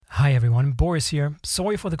Hi everyone, Boris here.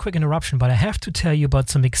 Sorry for the quick interruption, but I have to tell you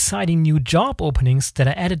about some exciting new job openings that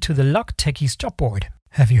I added to the Log Techies job board.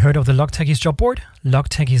 Have you heard of the Log Techies job board? Log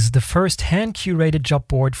Techies is the first hand-curated job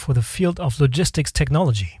board for the field of logistics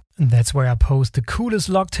technology. And that's where I post the coolest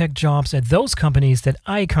log tech jobs at those companies that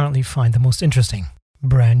I currently find the most interesting.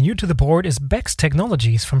 Brand new to the board is Bex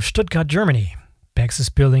Technologies from Stuttgart, Germany. Bex is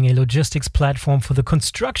building a logistics platform for the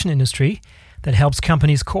construction industry that helps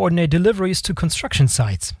companies coordinate deliveries to construction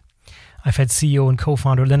sites. I've had CEO and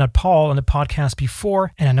co-founder Leonard Paul on the podcast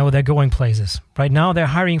before, and I know they're going places. Right now, they're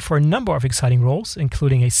hiring for a number of exciting roles,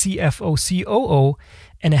 including a CFO, COO,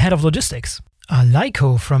 and a head of logistics.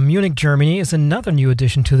 Aleiko from Munich, Germany is another new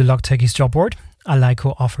addition to the Log Techies job board.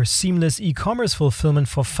 Aleiko offers seamless e-commerce fulfillment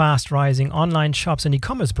for fast-rising online shops and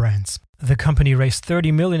e-commerce brands. The company raised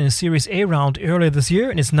 $30 million in a Series A round earlier this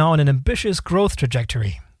year and is now on an ambitious growth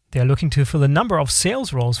trajectory. They are looking to fill a number of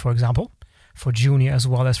sales roles, for example, for junior as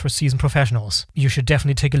well as for seasoned professionals. You should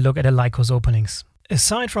definitely take a look at Aleiko's openings.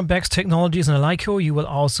 Aside from Bex Technologies and Aleiko, you will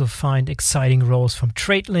also find exciting roles from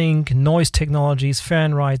TradeLink, Noise Technologies,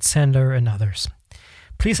 Fahrenheit, Sandler, and others.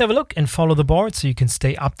 Please have a look and follow the board so you can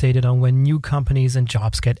stay updated on when new companies and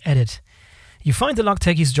jobs get added. You find the Log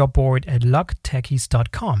Techies job board at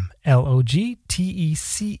logtechies.com,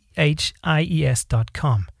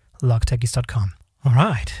 LOGTECHIES.com, logtechies.com. All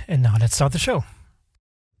right, and now let's start the show.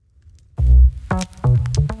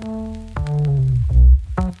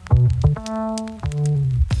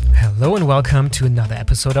 Hello and welcome to another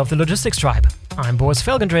episode of the Logistics Tribe. I'm Boris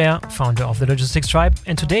Felgendreher, founder of the Logistics Tribe,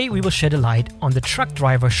 and today we will shed a light on the truck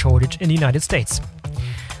driver shortage in the United States.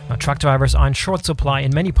 Now, truck drivers are in short supply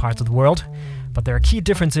in many parts of the world, but there are key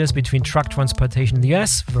differences between truck transportation in the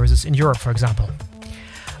US versus in Europe, for example.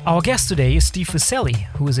 Our guest today is Steve Viscelli,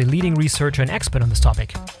 who is a leading researcher and expert on this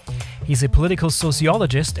topic. He's a political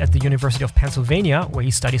sociologist at the University of Pennsylvania, where he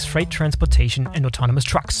studies freight transportation and autonomous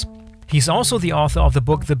trucks. He's also the author of the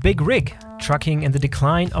book The Big Rig, Trucking and the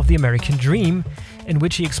Decline of the American Dream, in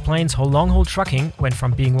which he explains how long-haul trucking went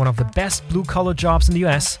from being one of the best blue-collar jobs in the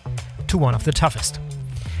US to one of the toughest.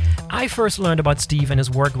 I first learned about Steve and his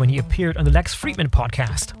work when he appeared on the Lex Fridman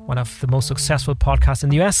podcast, one of the most successful podcasts in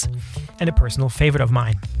the US, and a personal favorite of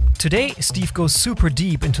mine. Today, Steve goes super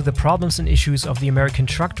deep into the problems and issues of the American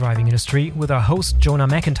truck driving industry with our host, Jonah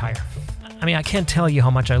McIntyre. I can't tell you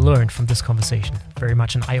how much I learned from this conversation. Very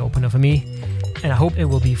much an eye-opener for me, and I hope it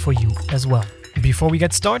will be for you as well. Before we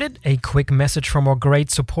get started, a quick message from our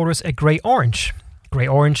great supporters at Grey Orange. Grey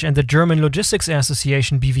Orange and the German Logistics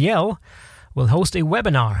Association BVL will host a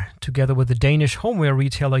webinar together with the Danish homeware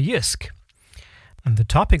retailer Jysk. And the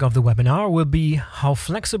topic of the webinar will be how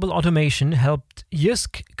flexible automation helped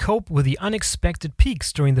Jysk cope with the unexpected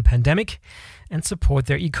peaks during the pandemic and support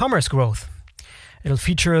their e-commerce growth. It'll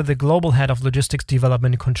feature the global head of logistics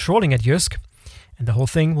development and controlling at Jysk, and the whole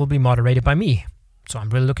thing will be moderated by me. So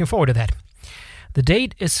I'm really looking forward to that. The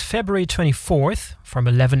date is February 24th from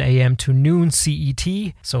 11 a.m. to noon CET.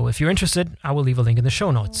 So if you're interested, I will leave a link in the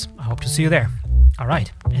show notes. I hope to see you there. All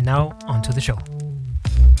right, and now on to the show.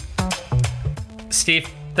 Steve,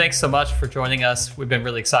 thanks so much for joining us. We've been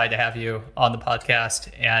really excited to have you on the podcast.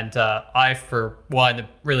 And I, for one,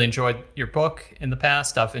 really enjoyed your book in the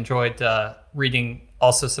past. I've enjoyed reading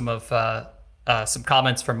also some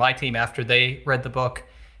comments from my team after they read the book,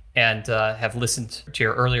 and have listened to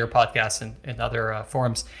your earlier podcasts and other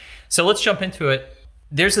forums. So let's jump into it.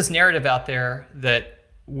 There's this narrative out there that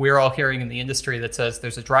we're all hearing in the industry that says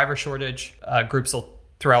there's a driver shortage. Groups will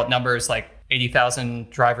throw out numbers like 80,000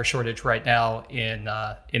 driver shortage right now in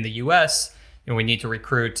the US. And we need to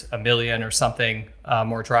recruit 1 million or something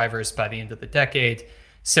more drivers by the end of the decade.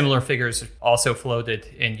 Similar figures also floated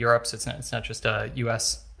in Europe, so it's not just a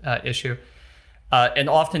US issue. And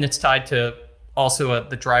often it's tied to also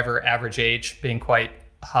the driver average age being quite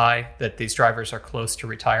high, that these drivers are close to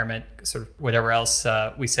retirement, sort of whatever else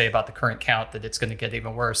we say about the current count, that it's going to get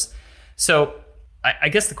even worse. So I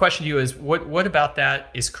guess the question to you is, what about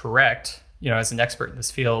that is correct, as an expert in this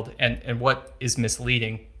field, and what is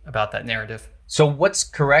misleading about that narrative? So what's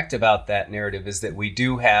correct about that narrative is that we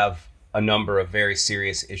do have a number of very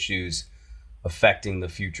serious issues affecting the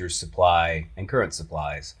future supply and current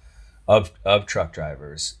supplies of truck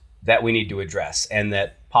drivers that we need to address, and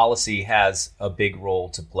that policy has a big role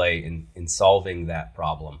to play in solving that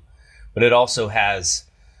problem. But it also has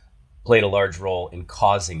played a large role in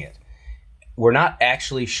causing it. We're not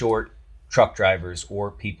actually short truck drivers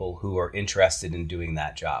or people who are interested in doing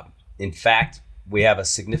that job. In fact, we have a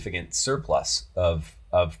significant surplus of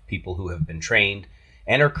people who have been trained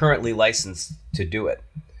and are currently licensed to do it.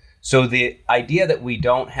 So the idea that we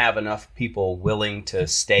don't have enough people willing to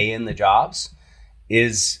stay in the jobs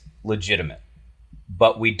is legitimate,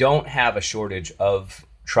 but we don't have a shortage of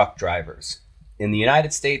truck drivers. In the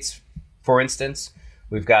United States, for instance,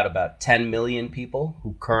 we've got about 10 million people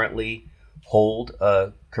who currently hold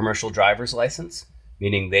a commercial driver's license,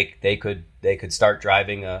 meaning they could start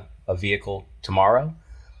driving a vehicle tomorrow.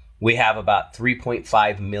 We have about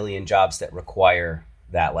 3.5 million jobs that require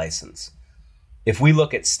that license. If we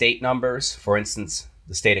look at state numbers, for instance,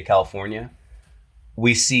 the state of California,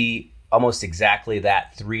 we see almost exactly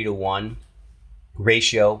that 3-to-1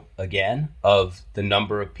 ratio again of the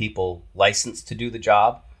number of people licensed to do the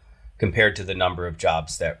job compared to the number of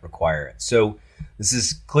jobs that require it. So this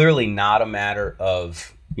is clearly not a matter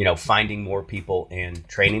of, finding more people and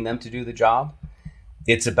training them to do the job.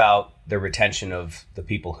 It's about the retention of the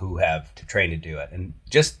people who have to train to do it. And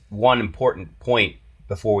just one important point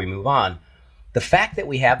before we move on, the fact that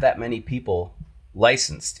we have that many people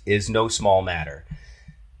licensed is no small matter.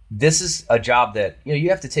 This is a job that, you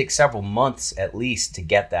have to take several months at least to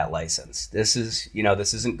get that license. This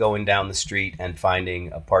isn't going down the street and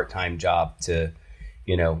finding a part-time job to,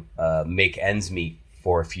 make ends meet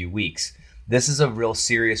for a few weeks. This is a real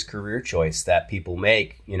serious career choice that people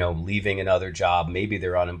make, leaving another job. Maybe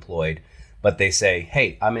they're unemployed, but they say,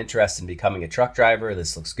 hey, I'm interested in becoming a truck driver.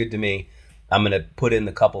 This looks good to me. I'm going to put in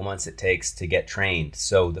the couple months it takes to get trained.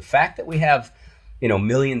 So the fact that we have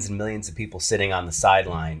millions and millions of people sitting on the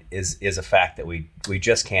sideline is a fact that we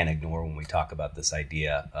just can't ignore when we talk about this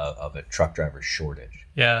idea of a truck driver shortage.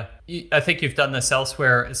 Yeah, I think you've done this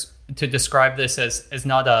elsewhere to describe this as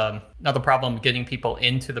not a problem getting people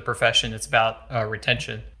into the profession. It's about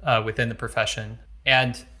retention within the profession.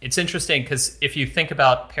 And it's interesting because if you think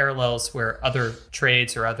about parallels where other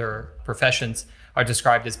trades or other professions are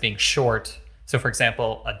described as being short, so for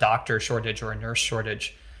example, a doctor shortage or a nurse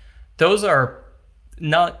shortage, those are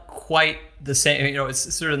not quite the same.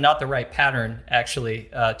 It's sort of not the right pattern actually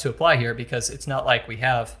to apply here, because it's not like we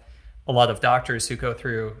have a lot of doctors who go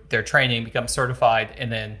through their training, become certified,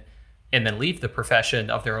 and then leave the profession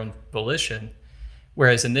of their own volition.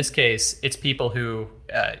 Whereas in this case, it's people who,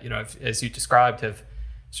 as you described, have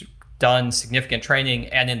done significant training,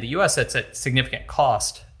 and in the U.S., it's at significant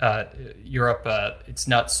cost. Europe, it's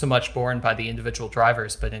not so much borne by the individual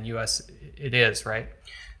drivers, but in U.S., it is, right?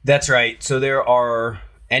 That's right. So there are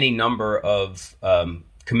any number of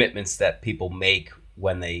commitments that people make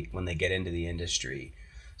when they get into the industry.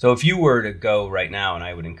 So if you were to go right now, and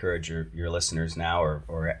I would encourage your listeners now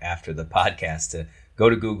or after the podcast to go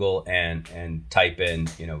to Google and type in,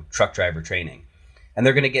 truck driver training, and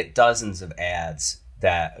they're going to get dozens of ads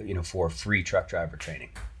that, for free truck driver training.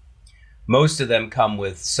 Most of them come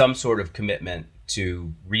with some sort of commitment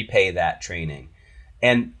to repay that training.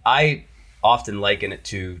 And I often liken it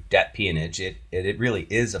to debt peonage. It really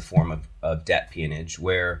is a form of debt peonage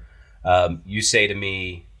where you say to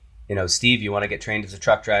me, Steve, you want to get trained as a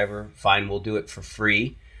truck driver? Fine, we'll do it for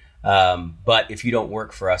free. But if you don't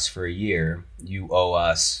work for us for a year, you owe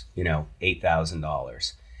us,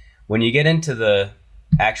 $8,000. When you get into the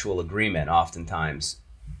actual agreement, oftentimes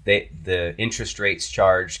the interest rates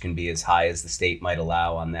charged can be as high as the state might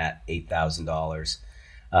allow on that $8,000.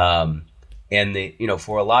 And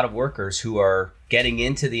for a lot of workers who are getting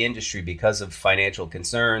into the industry because of financial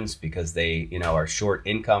concerns, because they, are short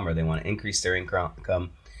income or they want to increase their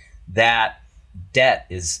income, that debt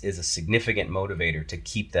is a significant motivator to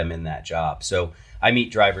keep them in that job. So I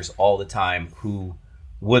meet drivers all the time who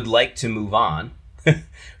would like to move on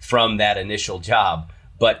from that initial job,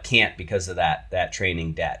 but can't because of that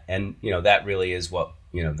training debt. And, that really is what,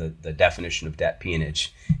 the definition of debt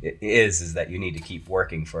peonage is that you need to keep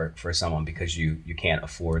working for someone because you can't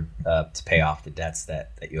afford to pay off the debts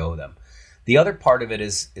that you owe them. The other part of it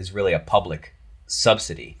is really a public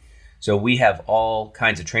subsidy. So we have all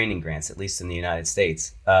kinds of training grants, at least in the United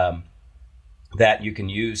States, that you can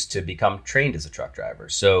use to become trained as a truck driver.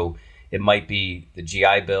 So it might be the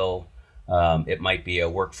GI Bill, it might be a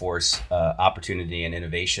workforce opportunity and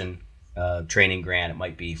innovation training grant, it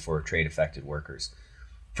might be for trade affected workers.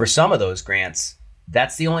 For some of those grants,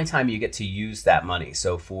 that's the only time you get to use that money.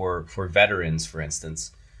 So for veterans, for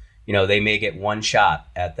instance, they may get one shot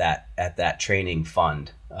at that training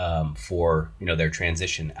fund for their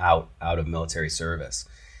transition out of military service.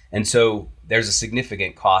 And so there's a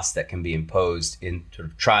significant cost that can be imposed in sort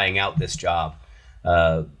of trying out this job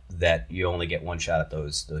that you only get one shot at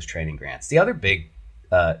those training grants. The other big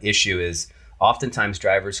issue is oftentimes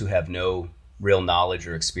drivers who have no real knowledge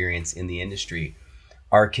or experience in the industry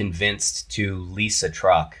are convinced to lease a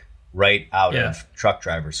truck right out of truck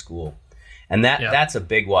driver school. And that's a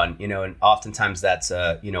big one, and oftentimes that's,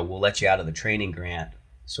 we'll let you out of the training grant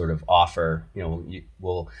sort of offer,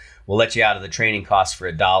 we'll let you out of the training costs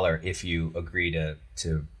for $1 if you agree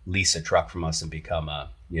to lease a truck from us and become a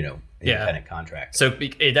independent contractor. So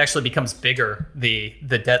it actually becomes bigger, the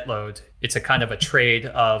debt load. It's a kind of a trade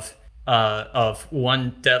of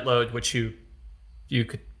one debt load which you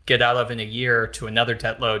could get out of in a year to another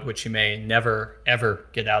debt load which you may never ever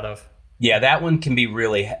get out of. Yeah, that one can be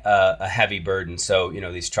really a heavy burden. So,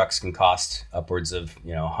 these trucks can cost upwards of,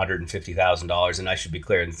 $150,000. And I should be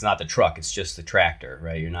clear, it's not the truck, it's just the tractor,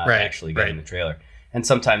 right? You're not actually getting the trailer. And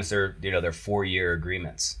sometimes they're 4-year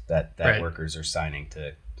agreements that workers are signing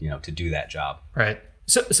to do that job. Right.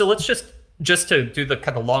 So let's just to do the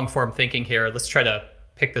kind of long form thinking here, let's try to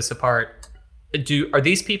pick this apart. Are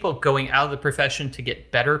these people going out of the profession to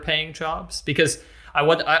get better paying jobs? Because I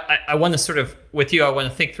want to sort of, with you, I want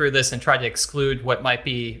to think through this and try to exclude what might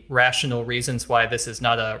be rational reasons why this is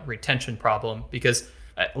not a retention problem. Because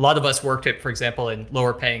a lot of us worked at, for example, in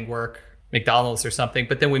lower paying work, McDonald's or something,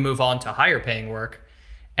 but then we move on to higher paying work.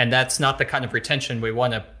 And that's not the kind of retention we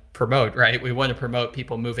want to promote, right? We want to promote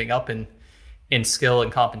people moving up in skill and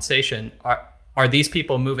compensation. Are these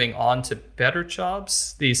people moving on to better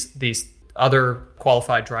jobs, these other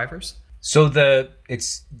qualified drivers? So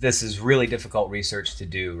this is really difficult research to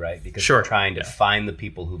do, right? Because we're trying to find the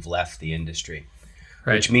people who've left the industry,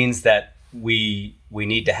 which means that we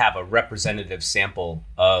need to have a representative sample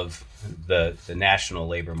of the national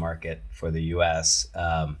labor market for the U.S.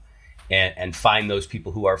 And find those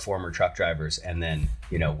people who are former truck drivers, and then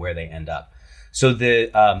where they end up. So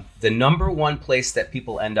the number one place that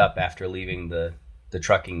people end up after leaving the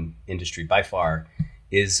trucking industry by far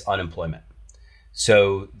is unemployment.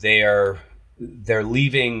 So they're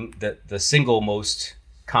leaving. The single most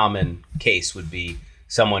common case would be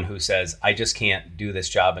someone who says, I just can't do this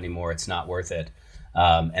job anymore, it's not worth it,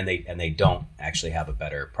 and they don't actually have a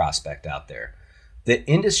better prospect out there. The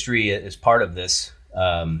industry, as part of this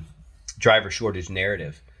driver shortage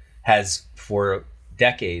narrative, has for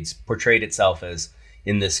decades portrayed itself as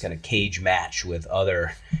in this kind of cage match with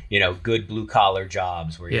other good blue collar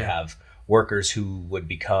jobs where you have workers who would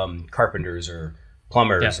become carpenters or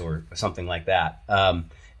plumbers or something like that.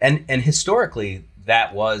 And historically,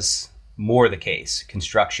 that was more the case.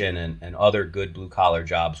 Construction and other good blue collar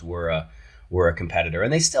jobs were a competitor,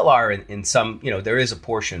 and they still are in some. There is a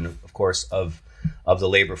portion, of course, of the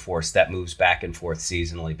labor force that moves back and forth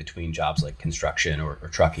seasonally between jobs like construction or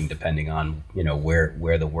trucking, depending on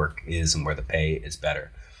where the work is and where the pay is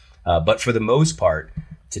better. But for the most part,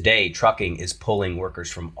 today, trucking is pulling workers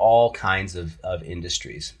from all kinds of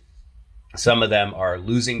industries. Some of them are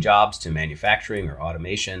losing jobs to manufacturing or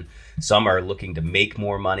automation. Some are looking to make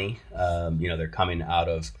more money. They're coming out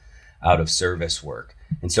of service work.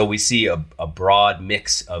 And so we see a broad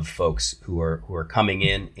mix of folks who are coming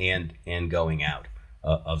in and going out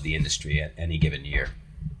of the industry at any given year.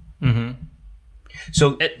 Mm-hmm.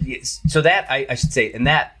 So that I should say, and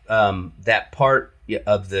that part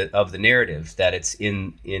of the narrative that it's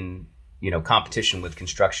in competition with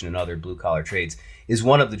construction and other blue collar trades is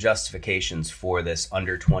one of the justifications for this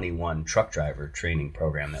under 21 truck driver training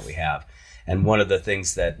program that we have. And one of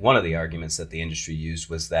the arguments that the industry used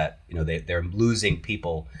was that they're losing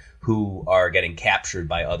people who are getting captured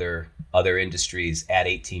by other industries at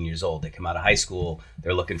 18 years old. They come out of high school,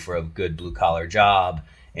 they're looking for a good blue collar job,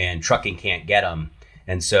 and trucking can't get them,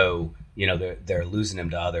 and so they're losing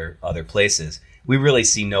them to other places. We really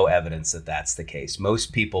see no evidence that that's the case.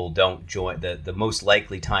 Most people don't join. The most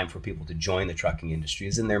likely time for people to join the trucking industry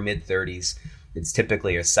is in their mid-30s. It's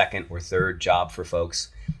typically a second or third job for folks.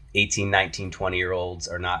 18, 19, 20-year-olds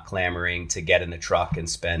are not clamoring to get in a truck and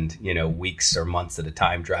spend, weeks or months at a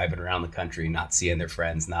time driving around the country, not seeing their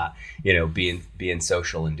friends, not, being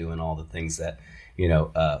social and doing all the things that,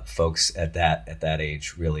 folks at that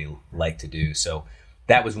age really like to do. So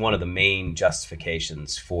that was one of the main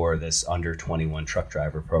justifications for this under 21 truck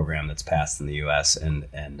driver program that's passed in the U.S. And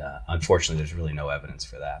unfortunately, there's really no evidence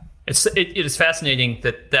for that. It is fascinating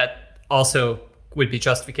that also would be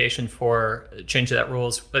justification for changing that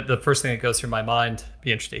rules. But the first thing that goes through my mind,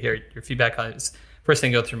 be interested to hear your feedback on it, is first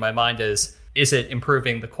thing that goes through my mind is it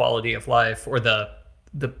improving the quality of life or the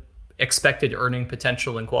expected earning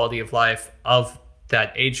potential and quality of life of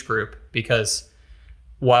that age group? Because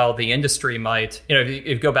while the industry might, if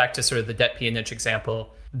you go back to sort of the debt peonage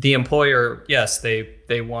example, the employer, yes,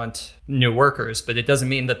 they want new workers, but it doesn't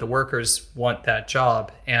mean that the workers want that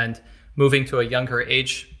job. And moving to a younger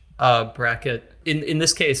age bracket, in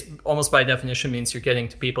this case, almost by definition, means you're getting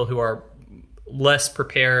to people who are less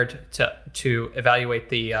prepared to evaluate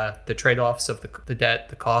the trade-offs of the debt,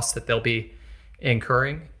 the costs that they'll be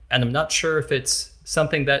incurring. And I'm not sure if it's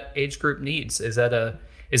something that age group needs. Is that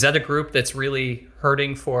Is that a group that's really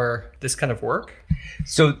hurting for this kind of work?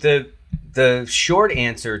 So the short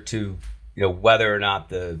answer to whether or not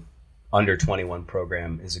the under 21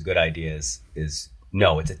 program is a good idea is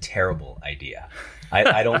no, it's a terrible idea.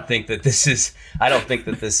 I don't think that this is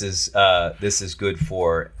this is good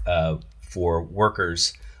for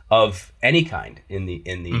workers of any kind in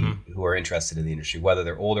the who are interested in the industry, whether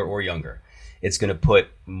they're older or younger. It's going to put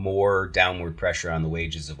more downward pressure on the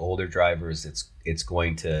wages of older drivers. It's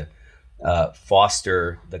going to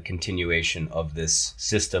foster the continuation of this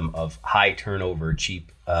system of high turnover,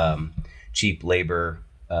 cheap labor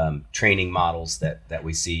training models that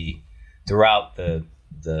we see throughout the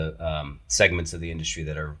segments of the industry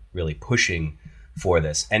that are really pushing for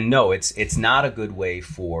this. And no, it's not a good way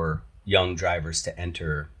for young drivers to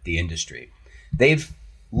enter the industry. They've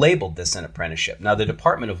labeled this an apprenticeship. Now, the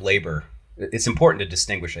Department of Labor, it's important to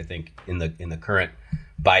distinguish, I think, in the current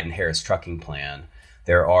Biden-Harris trucking plan,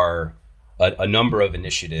 there are a number of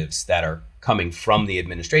initiatives that are coming from the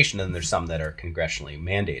administration, and there's some that are congressionally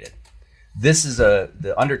mandated. This is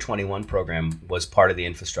the under 21 program was part of the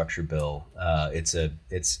infrastructure bill. It's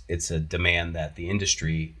a demand that the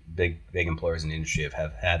industry, big employers in the industry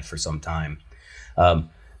have had for some time.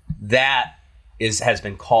 That has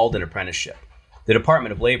been called an apprenticeship. The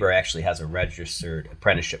Department of Labor actually has a registered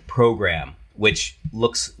apprenticeship program, which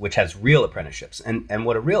has real apprenticeships. And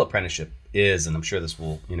what a real apprenticeship is, and I'm sure this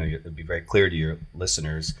will, it'll be very clear to your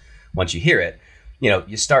listeners once you hear it,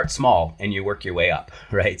 you start small and you work your way up,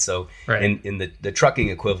 right? So right. in the trucking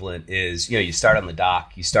equivalent is, you start on the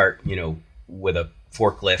dock, you start, with a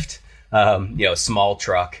forklift, small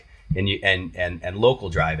truck and local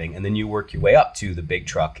driving, and then you work your way up to the big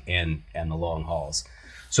truck and the long hauls.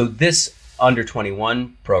 So this under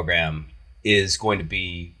 21 program is going to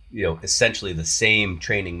be, essentially the same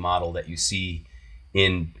training model that you see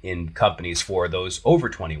in companies for those over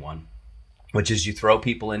 21, which is you throw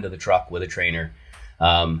people into the truck with a trainer.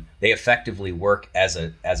 They effectively work as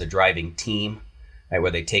a driving team, right, where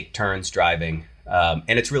they take turns driving, and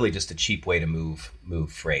it's really just a cheap way to move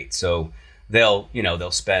freight. So they'll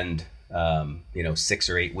spend 6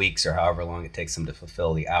 or 8 weeks or however long it takes them to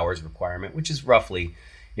fulfill the hours requirement, which is roughly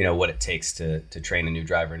what it takes to train a new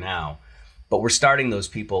driver now. But we're starting those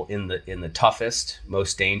people in the toughest,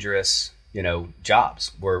 most dangerous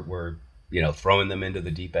jobs. We're throwing them into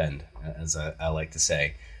the deep end, as I like to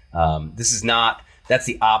say. That's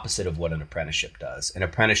the opposite of what an apprenticeship does. An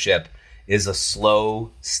apprenticeship is a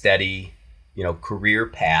slow, steady, career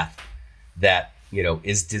path that,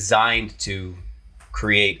 is designed to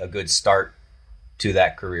create a good start to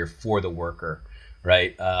that career for the worker,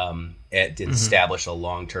 right? It did establish a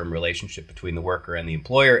long-term relationship between the worker and the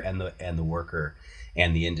employer, and the worker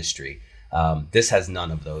and the industry. This has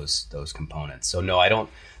none of those components. So no,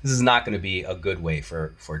 this is not going to be a good way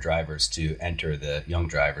for drivers to enter young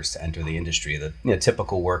drivers to enter the industry. The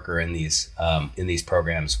typical worker in these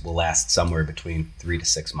programs will last somewhere between 3 to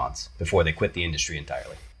 6 months before they quit the industry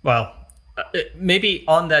entirely. Well, maybe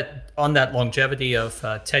on that longevity of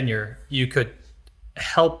tenure, you could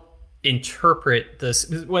help interpret this.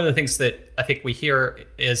 One of the things that I think we hear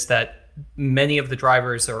is that many of the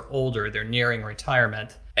drivers are older; they're nearing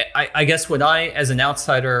retirement. I guess when I, as an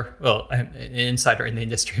outsider, well, I'm an insider in the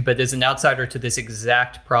industry, but as an outsider to this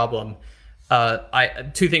exact problem,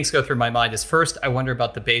 two things go through my mind. Is first, I wonder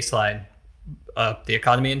about the baseline. The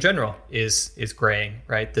economy in general is graying,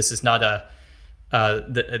 right? This is not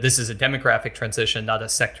this is a demographic transition, not a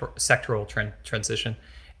sectoral transition.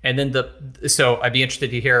 And then so I'd be interested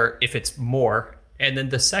to hear if it's more. And then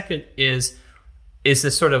the second is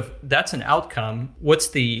this sort of, that's an outcome. What's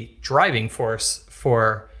the driving force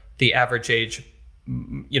for the average age,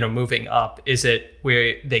 moving up? Is it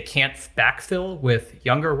where they can't backfill with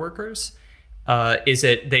younger workers? Is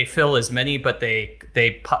it they fill as many, but they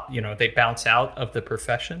bounce out of the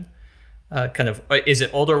profession? Is it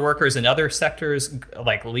older workers in other sectors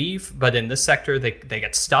like leave, but in this sector they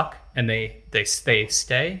get stuck and they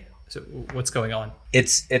stay? So what's going on?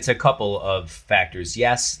 It's a couple of factors.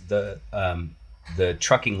 Yes, the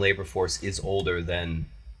trucking labor force is older than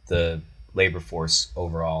the labor force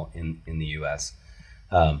overall in the U.S.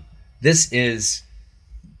 This is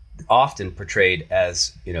often portrayed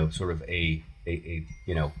as sort of a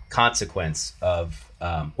consequence of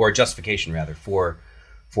or justification rather for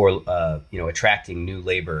attracting new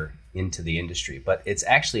labor into the industry, but it's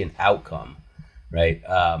actually an outcome, right?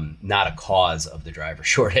 Not a cause of the driver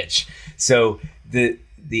shortage. So it's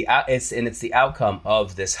the outcome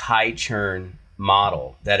of this high churn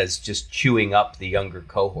model that is just chewing up the younger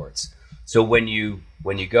cohorts. So when you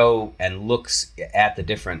go and look at the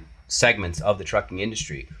different segments of the trucking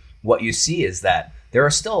industry, what you see is that there are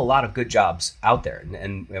still a lot of good jobs out there.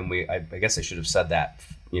 And I guess I should have said that,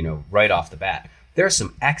 right off the bat. There are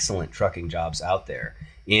some excellent trucking jobs out there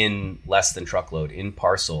in less than truckload, in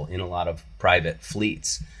parcel, in a lot of private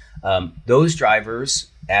fleets. Those drivers,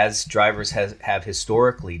 as drivers have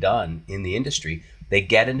historically done in the industry, they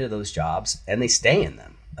get into those jobs and they stay in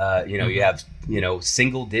them. You have,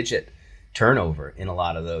 single digit turnover in a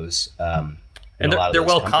lot of those. And they're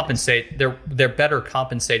well compensated. They're better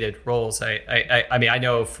compensated roles. I mean, I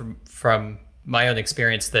know from my own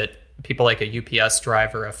experience that people like a UPS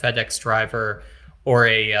driver, a FedEx driver, or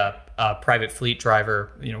a private fleet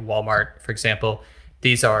driver, Walmart, for example,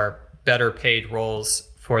 these are better paid roles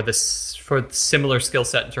for similar skill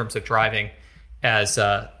set in terms of driving, as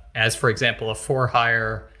for example a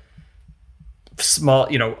for-hire small,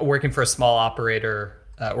 working for a small operator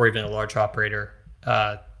or even a large operator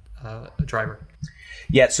driver.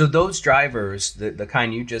 Yeah, so those drivers, the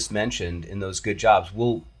kind you just mentioned in those good jobs,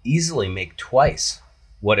 will easily make twice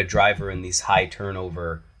what a driver in these high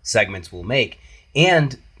turnover segments will make.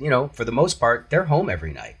 And, for the most part, they're home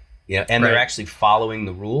every night, and they're actually following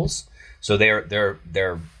the rules. So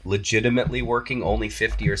they're legitimately working only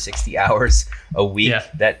 50 or 60 hours a week.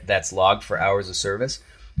 Yeah. That's logged for hours of service.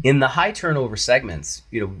 In the high turnover segments,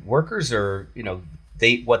 workers are,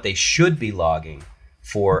 what they should be logging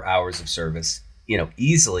for hours of service,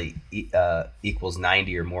 easily equals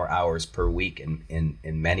 90 or more hours per week in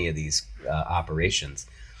many of these operations.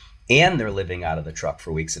 And they're living out of the truck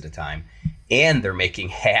for weeks at a time. And they're making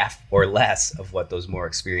half or less of what those more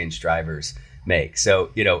experienced drivers make.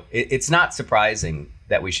 So, it's not surprising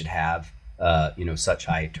that we should have, such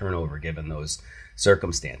high turnover given those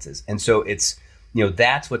circumstances. And so it's,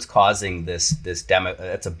 that's what's causing this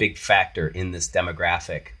that's a big factor in this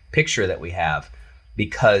demographic picture that we have,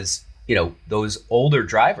 because, those older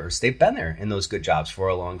drivers, they've been there in those good jobs for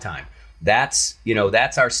a long time. That's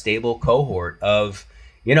our stable cohort of,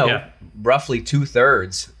 roughly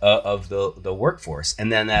 2/3 of the workforce.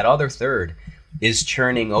 And then that other third is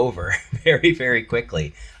churning over very, very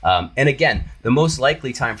quickly. And again, the most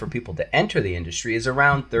likely time for people to enter the industry is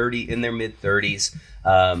around 30, in their mid 30s.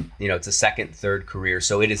 It's a second, third career.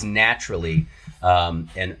 So it is naturally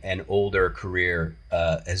an older career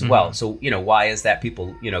as well. So, why is that?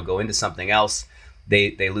 People, go into something else.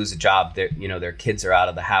 They lose a job. Their kids are out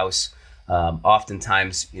of the house.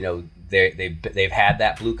 Oftentimes, they've had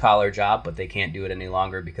that blue collar job, but they can't do it any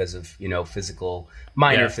longer because of,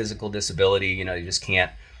 minor physical disability. They just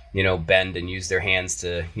can't, bend and use their hands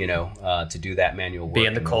to, to do that manual work. Be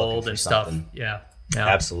in the cold and stuff. Yeah.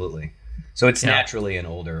 Absolutely. So it's naturally an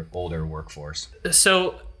older workforce.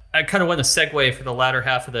 So I kind of want to segue for the latter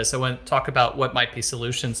half of this. I want to talk about what might be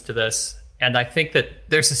solutions to this. And I think that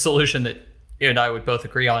there's a solution that you and I would both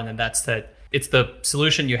agree on, and that's that it's the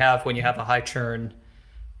solution you have when you have a high churn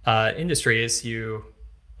industry is you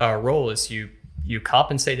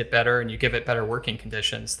compensate it better and you give it better working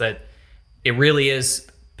conditions. That it really is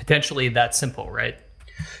potentially that simple, right?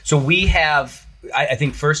 So I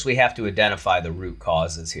think first we have to identify the root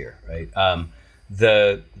causes here, right?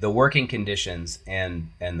 The working conditions and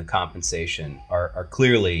the compensation are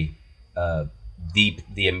clearly the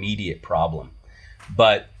immediate problem,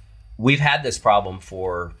 but we've had this problem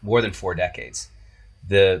for more than 4 decades.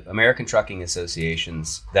 The American Trucking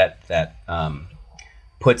Associations that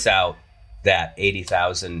puts out that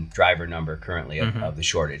 80,000 driver number currently of the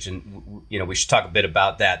shortage, and we should talk a bit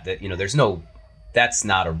about that. That's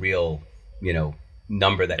not a real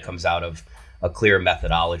number that comes out of a clear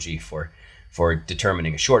methodology for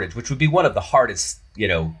determining a shortage, which would be one of the hardest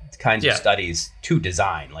kinds of studies to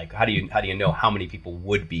design. Like how do you know how many people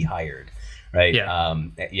would be hired? Right. Yeah.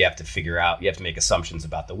 You have to figure out, you have to make assumptions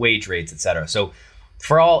about the wage rates, et cetera. So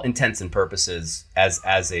for all intents and purposes,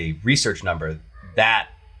 as a research number, that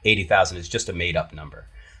 80,000 is just a made up number.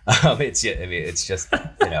 It's just,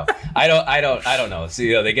 I don't know.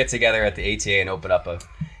 So, they get together at the ATA and open up a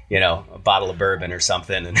bottle of bourbon or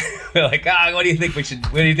something. And we're like, what do you think we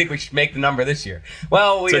should make the number this year?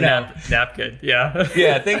 Well, it's napkin. Yeah.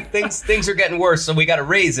 Yeah. Things are getting worse. So we got to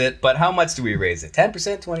raise it. But how much do we raise it?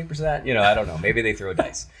 10%, 20%? I don't know. Maybe they throw a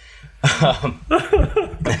dice.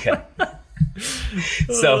 Okay.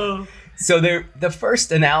 So the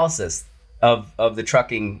first analysis of the truck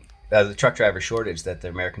driver shortage that the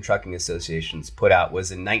American Trucking Associations put out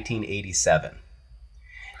was in 1987.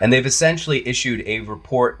 And they've essentially issued a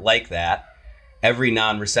report like that every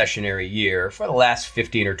non-recessionary year for the last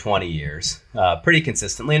 15 or 20 years, pretty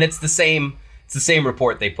consistently. And it's the same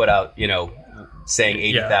report they put out, saying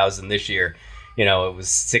 80,000 this year. It was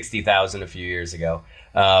 60,000 a few years ago.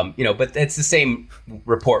 But it's the same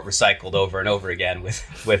report recycled over and over again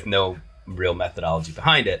with no real methodology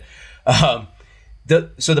behind it. So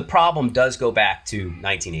the problem does go back to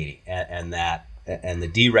 1980 and the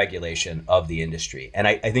deregulation of the industry. And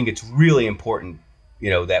I think it's really important,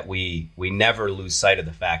 that we never lose sight of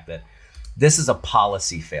the fact that this is a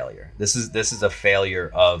policy failure. This is a failure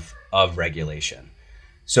of regulation.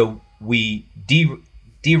 So we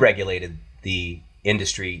deregulated the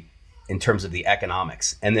industry in terms of the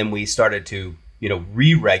economics, and then we started to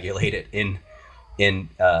re-regulate it in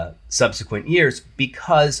subsequent years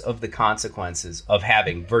because of the consequences of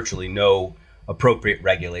having virtually no appropriate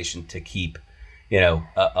regulation to keep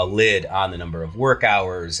a lid on the number of work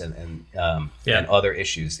hours and other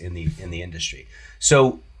issues in the industry.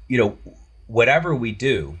 So whatever we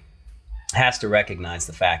do has to recognize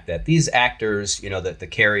the fact that these actors, that the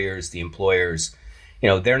carriers, the employers,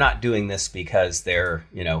 they're not doing this because they're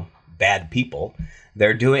bad people.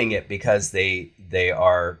 They're doing it because they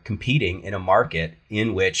are competing in a market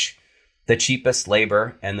in which the cheapest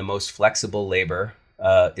labor and the most flexible labor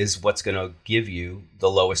is what's going to give you the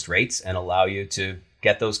lowest rates and allow you to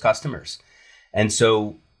get those customers. And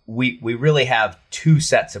so we really have two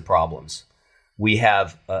sets of problems. We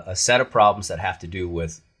have a set of problems that have to do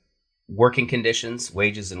with working conditions,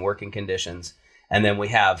 wages and working conditions, and then we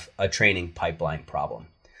have a training pipeline problem.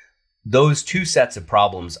 Those two sets of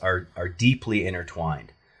problems are deeply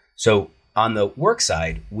intertwined. So on the work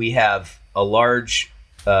side, we have a large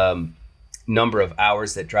number of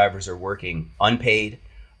hours that drivers are working unpaid,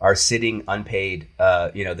 are sitting unpaid.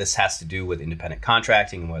 This has to do with independent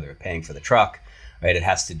contracting and whether they're paying for the truck, right? It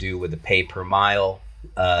has to do with the pay per mile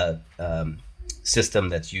system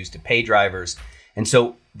that's used to pay drivers. And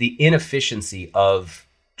so the inefficiency of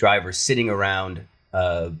drivers sitting around,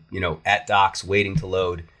 at docks waiting to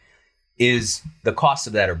load is the costs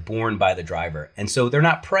of that are borne by the driver. And so they're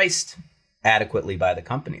not priced adequately by the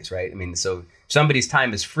companies, right? I mean, so if somebody's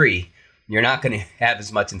time is free, you're not going to have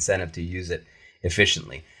as much incentive to use it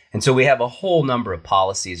efficiently. And so we have a whole number of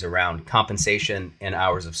policies around compensation and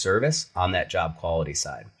hours of service on that job quality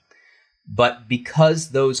side. But because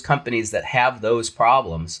those companies that have those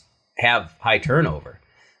problems have high turnover,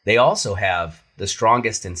 they also have the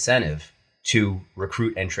strongest incentive to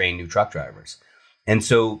recruit and train new truck drivers. And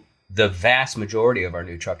so the vast majority of our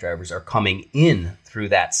new truck drivers are coming in through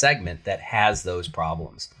that segment that has those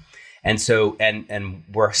problems. And so, and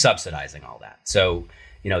we're subsidizing all that. So,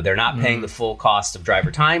 they're not paying the full cost of driver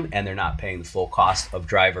time, and they're not paying the full cost of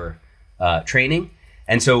driver training.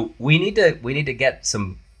 And so we need to get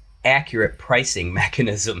some accurate pricing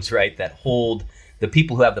mechanisms, right, that hold the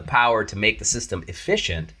people who have the power to make the system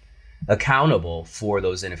efficient accountable for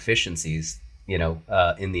those inefficiencies,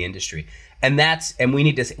 in the industry. And we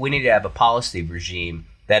need to have a policy regime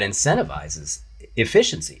that incentivizes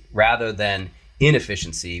efficiency rather than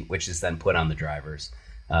inefficiency, which is then put on the drivers,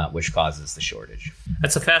 which causes the shortage.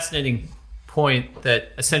 That's a fascinating point.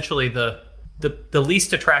 That essentially the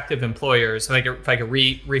least attractive employers, if I could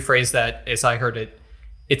rephrase that as I heard it,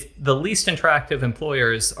 it's the least attractive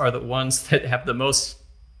employers are the ones that have the most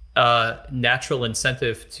natural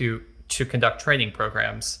incentive to conduct training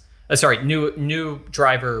programs. New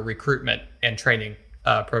driver recruitment and training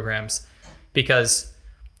programs, because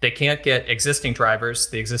they can't get existing drivers.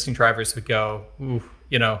 The existing drivers would go,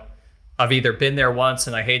 I've either been there once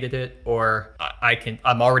and I hated it, or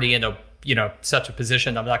I'm already in such a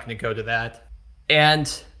position, I'm not going to go to that. And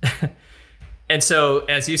so,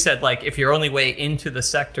 as you said, like if your only way into the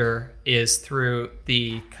sector is through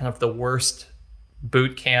the kind of the worst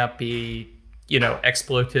boot campy,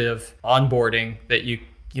 exploitative onboarding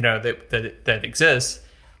that that exists,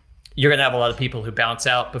 you're going to have a lot of people who bounce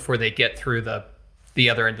out before they get through the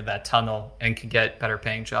other end of that tunnel and can get better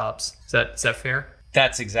paying jobs. Is that fair?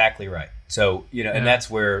 That's exactly right. So, and that's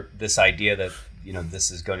where this idea that,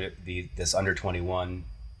 this is going to be this under 21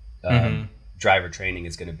 driver training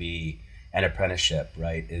is going to be an apprenticeship,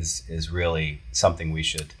 right, is really something we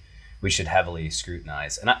should heavily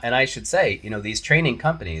scrutinize. And I should say, these training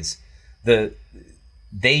companies,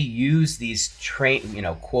 they use these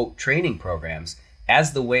quote training programs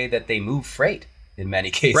as the way that they move freight in many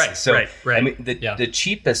cases. Right. I mean, the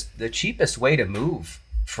cheapest way to move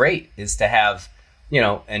freight is to have,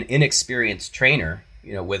 an inexperienced trainer,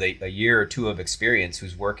 with a year or two of experience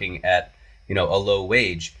who's working at, a low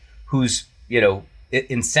wage, who's,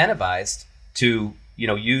 incentivized to,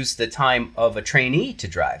 use the time of a trainee to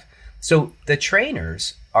drive. So the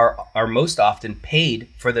trainers are most often paid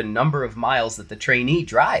for the number of miles that the trainee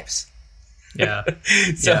drives. Yeah.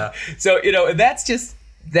 So that's just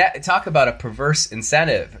that. Talk about a perverse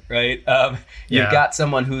incentive, right? You've got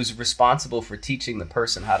someone who's responsible for teaching the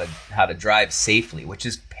person how to drive safely, which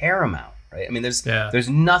is paramount right? I mean, there's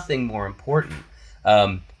nothing more important.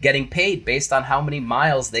 Getting paid based on how many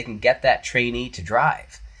miles they can get that trainee to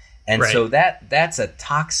drive. And so that's a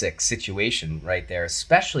toxic situation right there,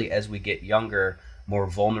 especially as we get younger, more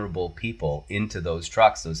vulnerable people into those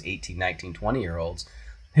trucks, those 18, 19, 20-year-olds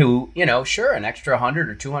who, sure, an extra $100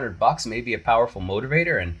 or $200 may be a powerful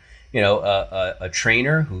motivator, and, a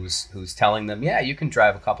trainer who's telling them, yeah, you can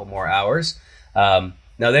drive a couple more hours. Now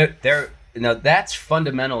that's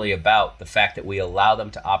fundamentally about the fact that we allow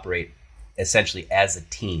them to operate essentially as a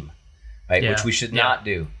team, right? Which we should not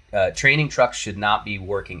do. Training trucks should not be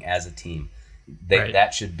working as a team.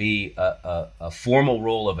 That should be a formal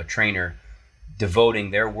role of a trainer devoting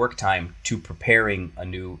their work time to preparing a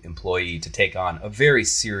new employee to take on a very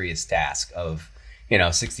serious task of,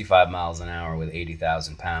 65 miles an hour with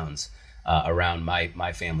 80,000 pounds around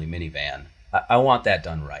my family minivan. I want that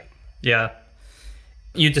done right. Yeah.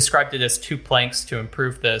 You described it as two planks to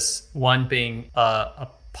improve this. One being a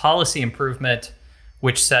policy improvement,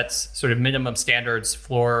 which sets sort of minimum standards,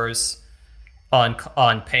 floors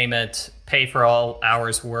on payment, pay for all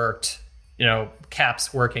hours worked,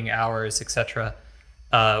 caps working hours, etc.,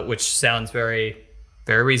 which sounds very,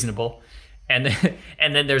 very reasonable. And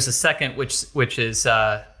then there's a second, which is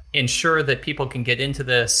ensure that people can get into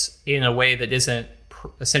this in a way that isn't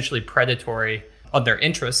essentially predatory on their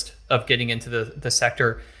interest of getting into the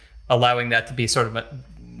sector, allowing that to be sort of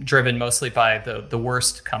driven mostly by the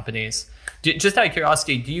worst companies. Just out of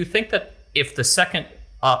curiosity, do you think that if the second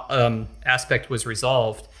aspect was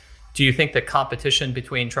resolved, do you think that competition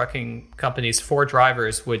between trucking companies for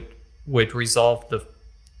drivers would resolve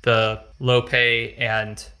the low pay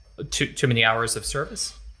and too many hours of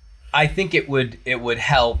service? I think it would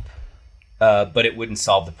help, but it wouldn't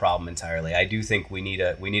solve the problem entirely. I do think we need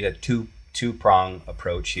a two-prong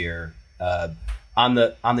approach here. On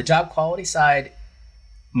the job quality side,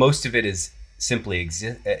 most of it is simply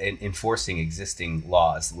enforcing existing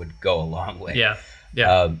laws would go a long way.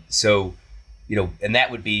 Yeah. So, and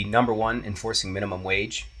that would be number one, enforcing minimum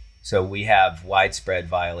wage. So we have widespread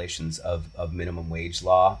violations of minimum wage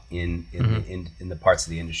law in the parts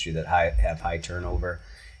of the industry that have high turnover.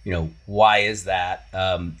 Why is that?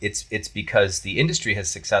 It's because the industry has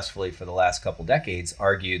successfully, for the last couple decades,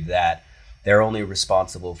 argued that they're only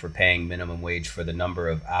responsible for paying minimum wage for the number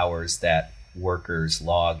of hours that workers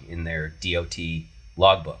log in their DOT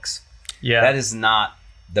logbooks. Yeah, that is not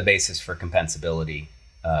the basis for compensability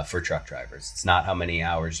for truck drivers. It's not how many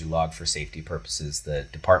hours you log for safety purposes. The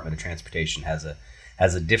Department of Transportation has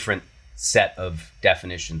a different set of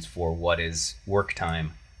definitions for what is work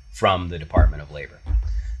time from the Department of Labor.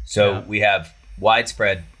 So we have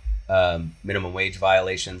widespread minimum wage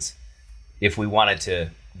violations. If we wanted to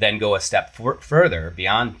then go a step further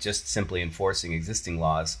beyond just simply enforcing existing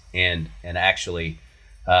laws and actually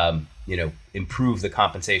improve the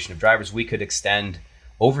compensation of drivers, we could extend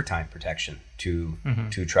overtime protection to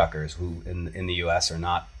truckers who in the U.S. are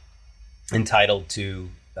not entitled to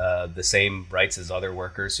the same rights as other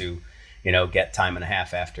workers who get time and a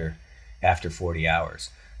half after 40 hours.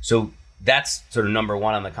 So that's sort of number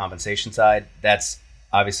one on the compensation side. That's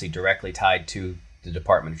obviously directly tied to the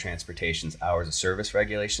Department of Transportation's hours of service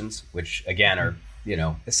regulations, which again are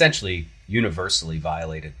essentially universally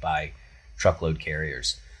violated by truckload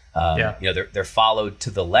carriers. They're followed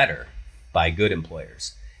to the letter by good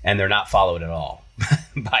employers, and they're not followed at all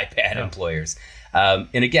by bad employers.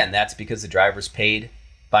 And again, that's because the driver's paid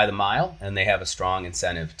by the mile, and they have a strong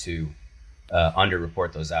incentive to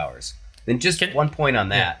underreport those hours. Then just one point on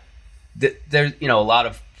that. There, a lot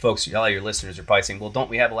of folks, a lot of your listeners are probably saying, well, don't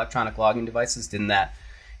we have electronic logging devices? Doesn't that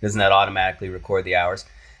automatically record the hours?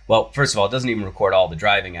 Well, first of all, it doesn't even record all the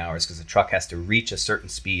driving hours because the truck has to reach a certain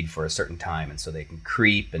speed for a certain time. And so they can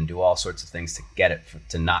creep and do all sorts of things to get it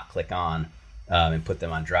to not click on and put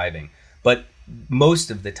them on driving. But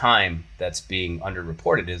most of the time that's being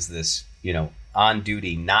underreported is this, on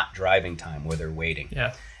duty, not driving time where they're waiting.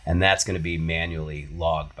 Yeah. And that's going to be manually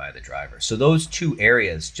logged by the driver. So those two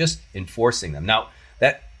areas, just enforcing them. Now,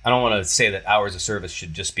 that I don't want to say that hours of service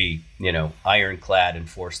should just be, ironclad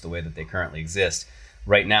enforced the way that they currently exist.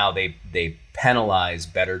 Right now, they penalize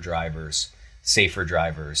better drivers, safer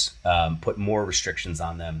drivers, put more restrictions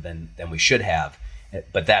on them than we should have.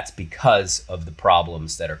 But that's because of the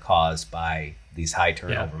problems that are caused by these high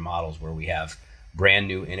turnover models where we have brand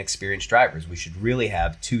new, inexperienced drivers. We should really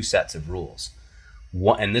have two sets of rules.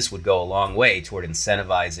 And this would go a long way toward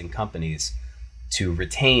incentivizing companies to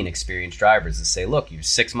retain experienced drivers and say, look, you're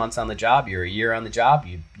 6 months on the job, you're a year on the job,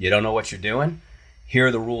 you don't know what you're doing. Here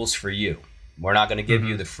are the rules for you. We're not going to give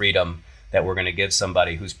you the freedom that we're going to give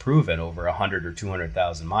somebody who's proven over 100 or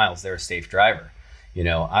 200,000 miles they're a safe driver.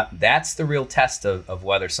 That's the real test of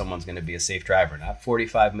whether someone's going to be a safe driver, not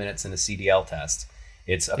 45 minutes in a CDL test.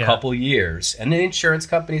 It's a couple years. And the insurance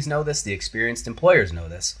companies know this. The experienced employers know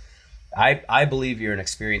this. I believe you're an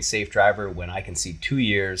experienced safe driver when I can see 2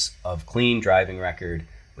 years of clean driving record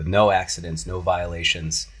with no accidents, no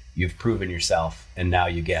violations. You've proven yourself, and now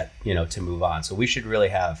you get, to move on. So we should really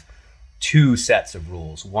have 2 sets of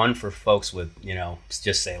rules. One for folks with,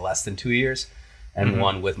 just say less than 2 years, and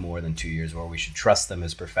one with more than 2 years, where we should trust them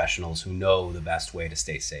as professionals who know the best way to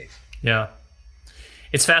stay safe. Yeah.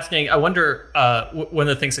 It's fascinating. I wonder, one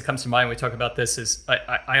of the things that comes to mind when we talk about this is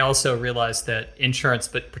I also realize that insurance,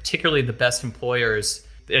 but particularly the best employers,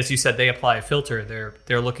 as you said, they apply a filter.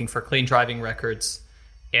 They're looking for clean driving records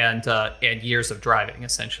and years of driving,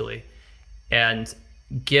 essentially. And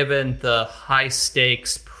given the high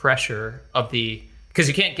stakes pressure of because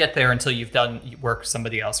you can't get there until you've done work with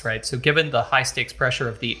somebody else, right? So given the high stakes pressure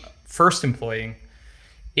of the first employing,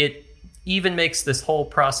 it even makes this whole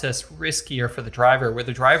process riskier for the driver, where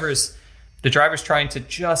the driver's trying to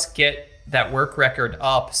just get that work record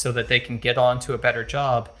up so that they can get on to a better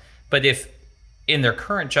job. But if in their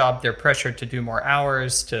current job, they're pressured to do more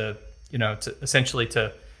hours, to essentially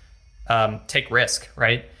take risk,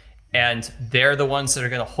 right? And they're the ones that are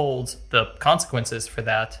going to hold the consequences for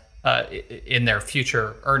that in their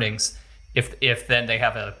future earnings if then they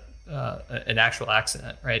have an actual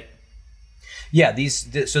accident, right? Yeah,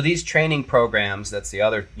 these training programs, that's the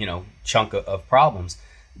other, chunk of problems.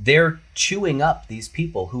 They're chewing up these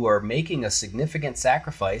people who are making a significant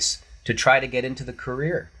sacrifice to try to get into the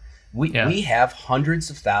career. We have hundreds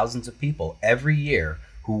of thousands of people every year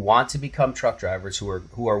who want to become truck drivers, who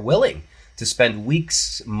are willing to spend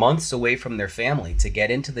weeks, months away from their family to get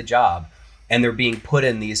into the job, and they're being put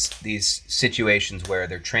in these situations where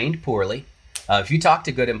they're trained poorly. If you talk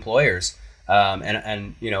to good employers,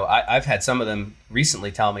 I've had some of them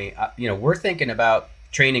recently tell me, we're thinking about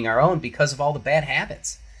training our own because of all the bad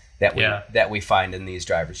habits that we find in these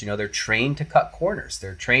drivers. They're trained to cut corners.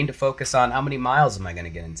 They're trained to focus on how many miles am I going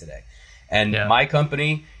to get in today. And my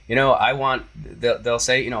company, they'll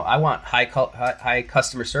say, I want high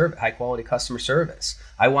customer service, high quality customer service.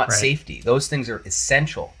 I want safety. Those things are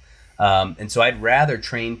essential. And so I'd rather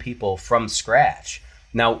train people from scratch.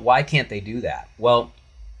 Now, why can't they do that? Well,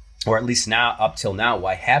 or at least now, up till now,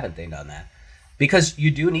 why haven't they done that? Because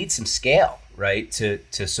you do need some scale, right,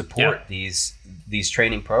 to support these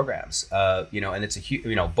training programs. And it's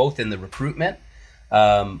both in the recruitment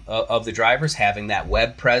of the drivers, having that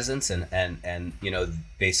web presence and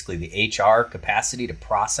basically the HR capacity to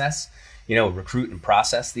process, recruit and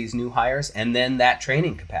process these new hires, and then that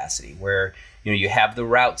training capacity where you have the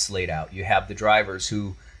routes laid out, you have the drivers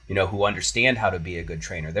who understand how to be a good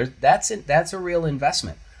trainer. That's a real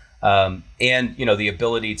investment. And the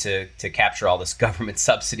ability to capture all this government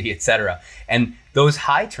subsidy, et cetera. And those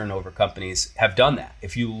high turnover companies have done that.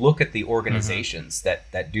 If you look at the organizations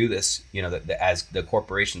that do this, as the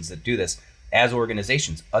corporations that do this as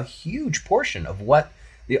organizations, a huge portion of what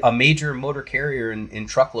a major motor carrier in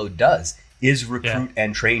truckload does is recruit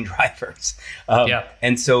and train drivers.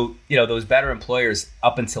 And so, those better employers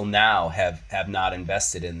up until now have not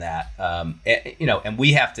invested in that. And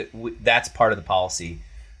we have to, that's part of the policy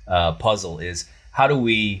puzzle is how do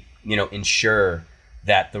we, ensure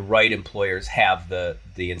that the right employers have the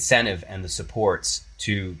incentive and the supports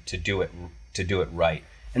to do it right.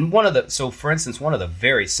 And for instance, one of the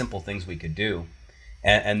very simple things we could do,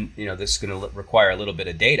 and this is going to require a little bit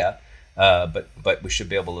of data, but we should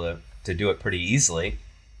be able to do it pretty easily.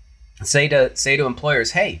 Say to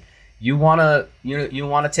employers, hey, you want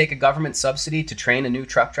to take a government subsidy to train a new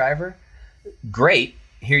truck driver? Great.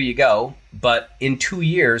 Here you go. But in 2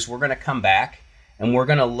 years, we're going to come back and we're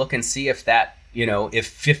going to look and see if that,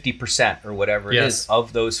 if 50% or whatever it is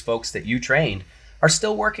of those folks that you trained are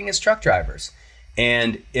still working as truck drivers.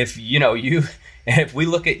 And if, if we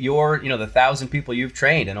look at your, the 1,000 people you've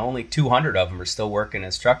trained and only 200 of them are still working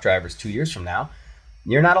as truck drivers 2 years from now,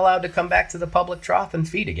 you're not allowed to come back to the public trough and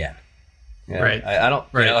feed again. Right. I don't,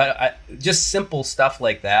 just simple stuff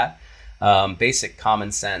like that. Basic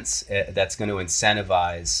common sense that's going to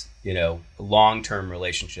incentivize, long-term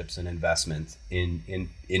relationships and investment in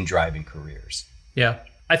driving careers. Yeah.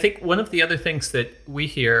 I think one of the other things that we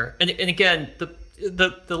hear, and again, the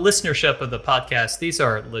listenership of the podcast, these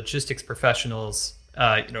are logistics professionals.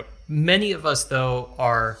 Many of us, though,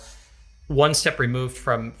 are one step removed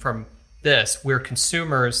from this. We're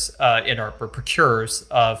consumers we're procurers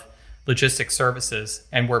of logistics services,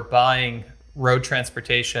 and we're buying road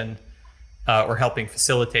transportation or helping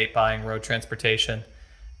facilitate buying road transportation,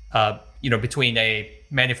 between a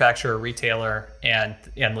manufacturer, retailer, and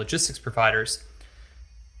logistics providers.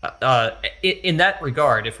 in that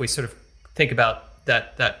regard, if we sort of think about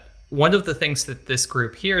that one of the things that this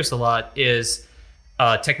group hears a lot is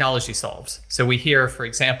technology solves. So we hear, for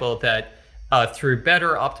example, that through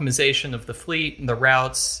better optimization of the fleet and the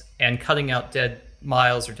routes and cutting out dead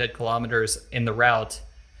miles or dead kilometers in the route,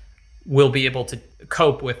 we'll be able to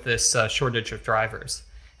cope with this shortage of drivers.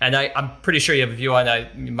 And I'm pretty sure you have a view on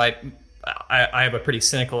that. I have a pretty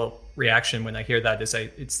cynical reaction when I hear that.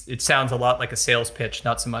 It sounds a lot like a sales pitch,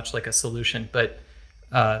 not so much like a solution. But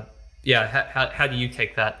how do you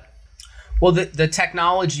take that? Well, the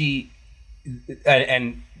technology,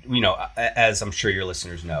 and as I'm sure your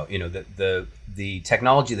listeners know, the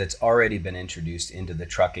technology that's already been introduced into the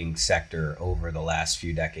trucking sector over the last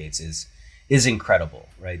few decades is incredible,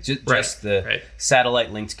 right? Just the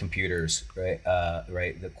satellite linked computers, right?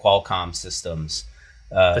 The Qualcomm systems,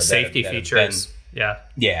 the safety features.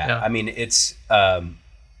 Yeah. I mean, it's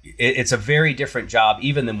a very different job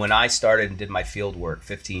even than when I started and did my field work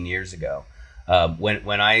 15 years ago.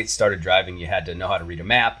 When I started driving, you had to know how to read a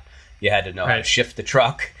map. You had to know how to shift the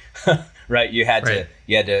truck, right? You had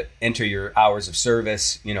to enter your hours of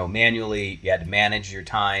service, manually. You had to manage your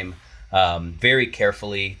time very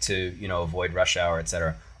carefully to, avoid rush hour, et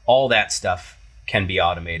cetera. All that stuff can be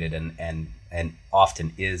automated and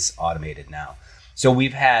often is automated now. So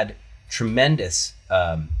we've had tremendous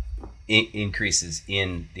increases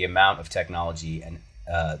in the amount of technology and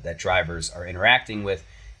that drivers are interacting with,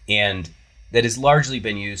 and that has largely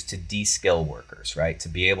been used to de-skill workers, right? To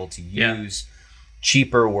be able to use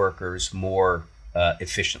cheaper workers more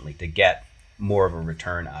efficiently, to get more of a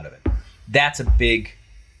return out of it. That's a big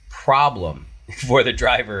problem for the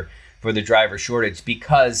driver shortage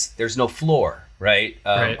because there's no floor, right?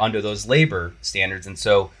 Under those labor standards. And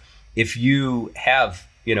so if you have,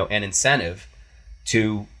 an incentive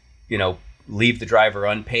to, leave the driver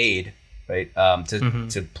unpaid, right?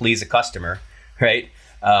 To please a customer, right?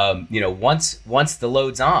 Once the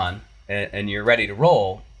load's on and you're ready to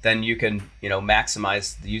roll, then you can,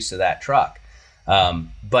 maximize the use of that truck.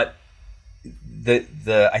 But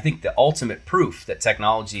I think the ultimate proof that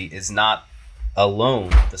technology is not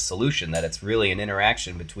alone the solution, that it's really an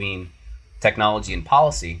interaction between technology and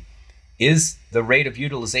policy, is the rate of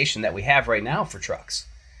utilization that we have right now for trucks.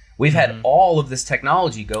 We've had all of this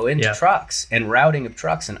technology go into trucks and routing of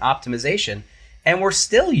trucks and optimization, and we're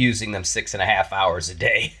still using them 6.5 hours a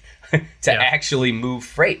day to actually move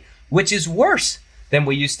freight, which is worse than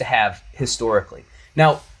we used to have historically.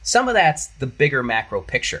 Now, some of that's the bigger macro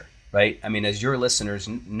picture, right? I mean, as your listeners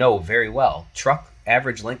know very well, truck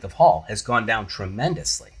average length of haul has gone down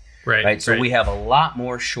tremendously, right? So we have a lot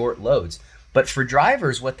more short loads. But for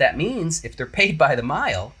drivers, what that means, if they're paid by the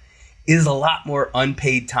mile, is a lot more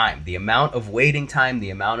unpaid time. The amount of waiting time, the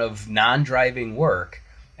amount of non-driving work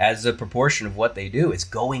as a proportion of what they do is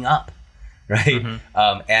going up, right?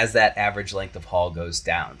 As that average length of haul goes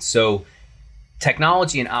down. So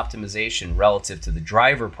technology and optimization relative to the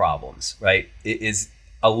driver problems, right, is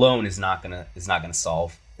not gonna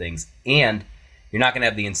solve things, and you're not gonna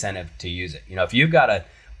have the incentive to use it. If you've got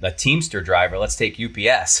a Teamster driver, let's take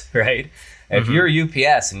UPS, right? If you're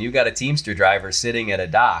UPS and you've got a Teamster driver sitting at a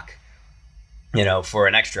dock, for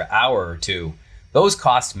an extra hour or two, those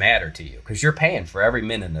costs matter to you because you're paying for every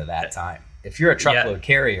minute of that time. If you're a truckload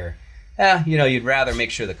carrier, you'd rather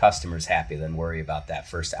make sure the customer's happy than worry about that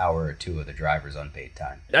first hour or two of the driver's unpaid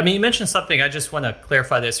time. I mean, you mentioned something. I just want to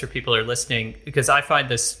clarify this for people who are listening because I find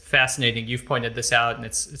this fascinating. You've pointed this out, and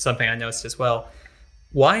it's something I noticed as well.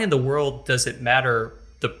 Why in the world does it matter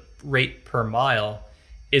the rate per mile?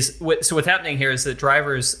 So what's happening here is that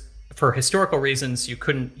drivers, for historical reasons, you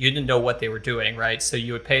didn't know what they were doing, right? So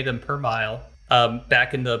you would pay them per mile.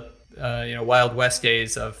 Back in the Wild West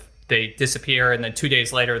days of they disappear and then 2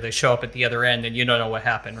 days later they show up at the other end and you don't know what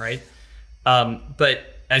happened, right?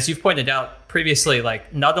 But as you've pointed out previously,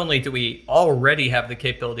 like not only do we already have the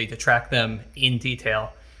capability to track them in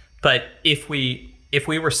detail, but if we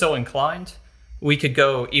were so inclined, we could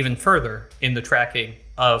go even further in the tracking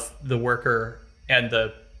of the worker and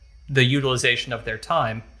the utilization of their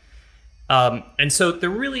time. And so there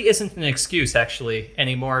really isn't an excuse actually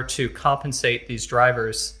anymore to compensate these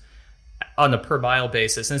drivers on a per mile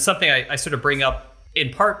basis. And it's something I sort of bring up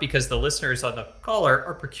in part because the listeners on the call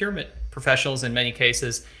are procurement professionals in many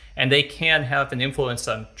cases, and they can have an influence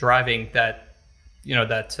on driving that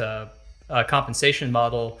compensation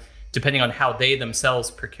model depending on how they themselves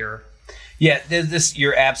procure. Yeah,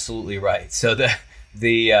 you're absolutely right. So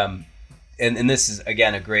and this is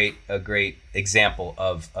again a great example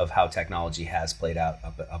of how technology has played out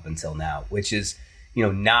up until now, which is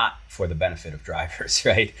not for the benefit of drivers,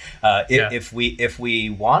 right? If we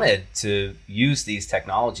wanted to use these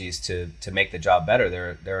technologies to make the job better,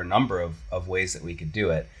 there are a number of ways that we could do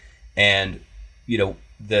it. And,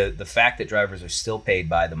 the fact that drivers are still paid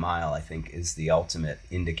by the mile, I think, is the ultimate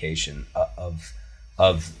indication of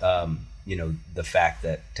the fact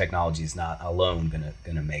that technology is not alone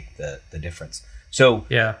going to make the difference. So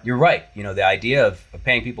you're right. The idea of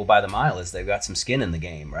paying people by the mile is they've got some skin in the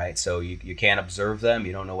game, right? So you can't observe them.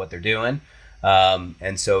 You don't know what they're doing.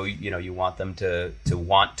 And so, you want them to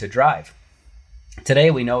want to drive.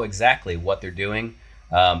 Today, we know exactly what they're doing.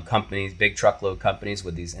 Companies, big truckload companies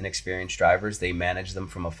with these inexperienced drivers, they manage them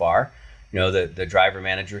from afar. The driver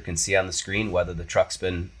manager can see on the screen whether the truck's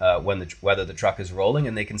been, whether the truck is rolling,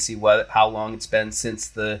 and they can see how long it's been since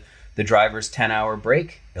the driver's 10-hour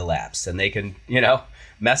break elapsed, and they can,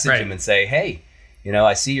 message him and say, hey,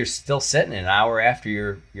 I see you're still sitting an hour after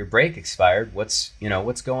your break expired. What's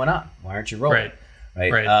going on? Why aren't you rolling?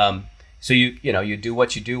 Right. So you do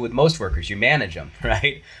what you do with most workers. You manage them,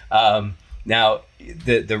 right? Now,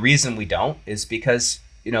 the reason we don't is because,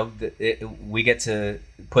 we get to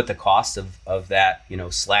put the cost of that,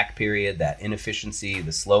 slack period, that inefficiency,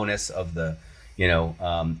 the slowness of the,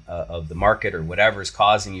 of the market or whatever is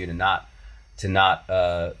causing you to not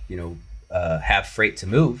have freight to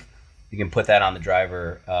move. You can put that on the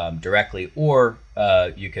driver directly, or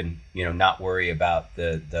you can, not worry about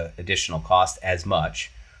the additional cost as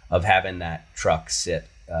much of having that truck sit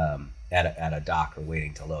at a dock or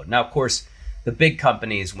waiting to load. Now, of course, the big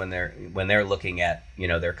companies, when they're looking at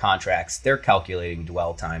their contracts, they're calculating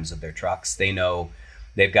dwell times of their trucks. They know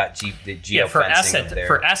they've got the geofencing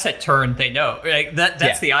for asset turn. They know, like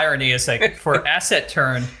that's the irony. Is like for asset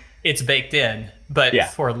turn, it's baked in, but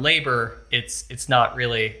for labor, it's not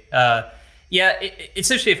really.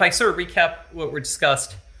 Essentially, if I sort of recap what we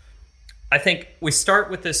discussed, I think we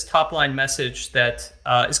start with this top line message that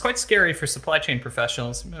is quite scary for supply chain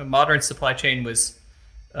professionals. Modern supply chains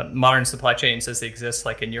as they exist,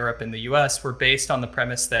 like in Europe and the US, were based on the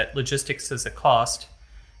premise that logistics is a cost.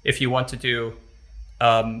 If you want your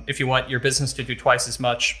business to do twice as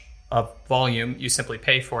much of volume, you simply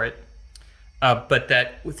pay for it. But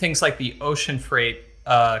that with things like the ocean freight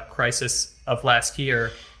crisis of last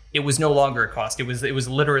year, it was no longer a cost. It was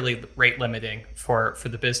literally rate limiting for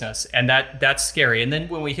the business, and that's scary. And then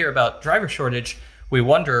when we hear about driver shortage, we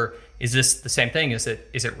wonder, is this the same thing? Is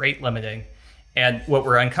it rate limiting? And what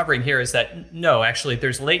we're uncovering here is that no, actually,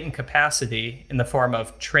 there's latent capacity in the form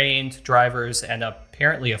of trained drivers and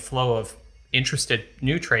apparently a flow of interested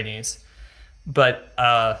new trainees, but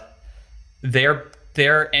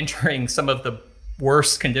they're entering some of the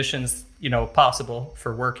worst conditions possible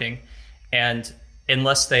for working, and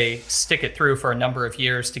unless they stick it through for a number of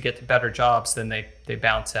years to get to better jobs, then they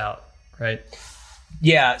bounce out, right?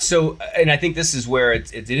 Yeah. So, and I think this is where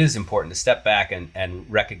it is important to step back and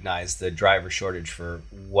recognize the driver shortage for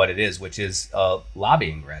what it is, which is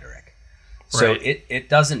lobbying rhetoric. So it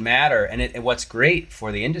doesn't matter. And what's great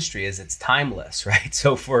for the industry is it's timeless, right?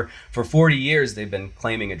 So for 40 years, they've been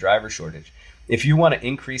claiming a driver shortage. If you want to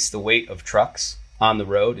increase the weight of trucks on the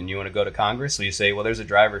road and you want to go to Congress, so you say, well, there's a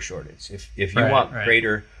driver shortage. If you want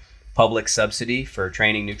greater public subsidy for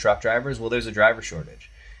training new truck drivers, well, there's a driver shortage.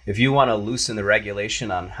 If you want to loosen the regulation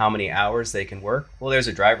on how many hours they can work, well, there's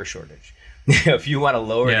a driver shortage. If you want to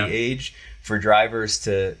lower the age for drivers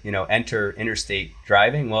to, enter interstate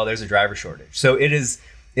driving, well, there's a driver shortage. So it is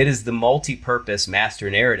the multi-purpose master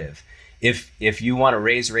narrative. If you want to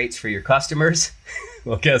raise rates for your customers,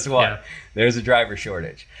 well, guess what? Yeah. There's a driver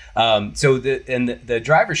shortage. So the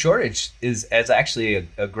driver shortage is actually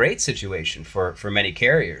a great situation for many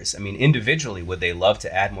carriers. I mean, individually, would they love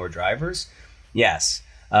to add more drivers? Yes.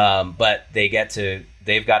 But they've got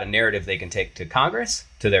a narrative they can take to Congress,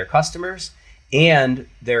 to their customers, and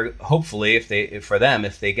they're hopefully, if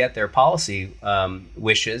they get their policy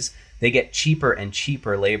wishes, they get cheaper and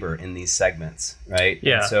cheaper labor in these segments, right?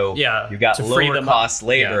 Yeah. And so you've got lower cost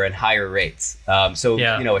labor and higher rates. A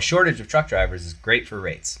shortage of truck drivers is great for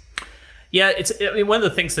rates. Yeah, one of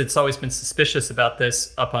the things that's always been suspicious about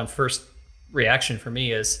this, upon first reaction for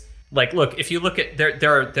me, is like, look, if you look at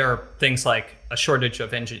there are things like a shortage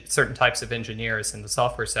of certain types of engineers in the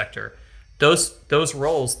software sector. Those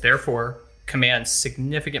roles therefore command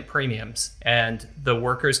significant premiums, and the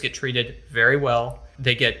workers get treated very well.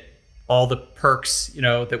 They get all the perks,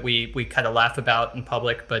 that we kind of laugh about in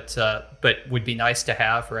public, but would be nice to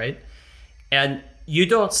have, right? And you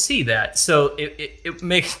don't see that, so it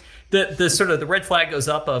makes the sort of the red flag goes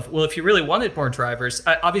up of, well, if you really wanted more drivers,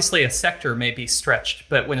 obviously a sector may be stretched,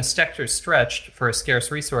 but when a sector is stretched for a scarce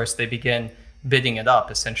resource, they begin bidding it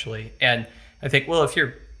up essentially. And I think, well, if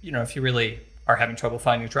you really are having trouble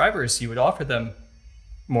finding drivers, you would offer them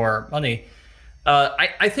more money.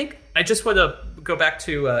 I think I just want to go back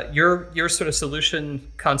to your sort of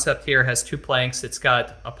solution concept here has two planks. It's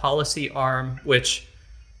got a policy arm, which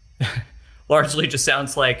largely just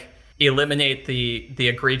sounds like eliminate the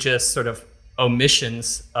egregious sort of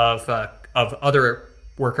omissions of other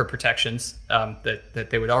worker protections that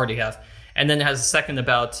they would already have, and then it has a second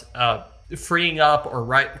about freeing up or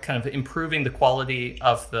kind of improving the quality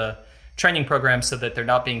of the training program so that they're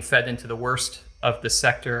not being fed into the worst of the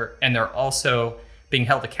sector, and they're also being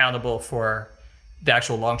held accountable for the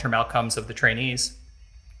actual long-term outcomes of the trainees,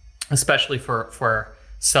 especially for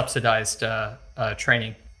subsidized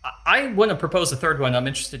training. I want to propose a third one. I'm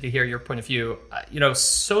interested to hear your point of view.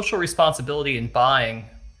 Social responsibility in buying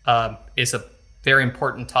is a very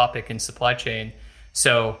important topic in supply chain.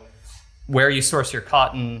 So where you source your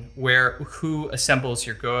cotton, who assembles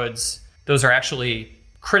your goods, those are actually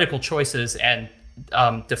critical choices and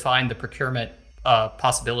define the procurement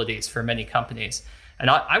possibilities for many companies. And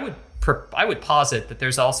I would posit that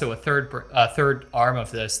there's also a third arm of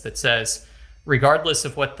this that says, regardless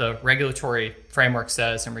of what the regulatory framework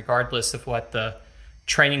says and regardless of what the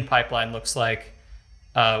training pipeline looks like,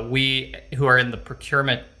 we who are in the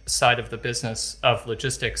procurement side of the business of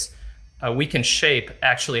logistics, we can shape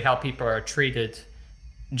actually how people are treated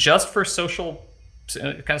just for social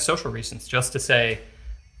reasons, just to say,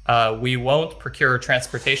 we won't procure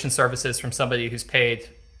transportation services from somebody who's paid,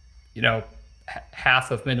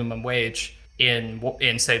 half of minimum wage in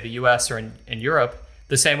say the US or in Europe,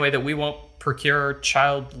 the same way that we won't procure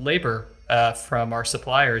child labor from our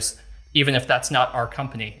suppliers, even if that's not our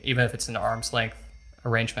company, even if it's an arm's length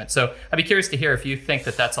arrangement. So I'd be curious to hear if you think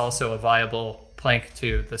that that's also a viable plank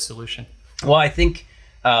to the solution. Well, I think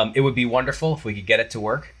it would be wonderful if we could get it to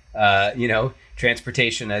work.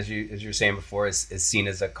 Transportation, as you're saying before, is seen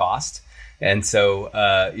as a cost. And so,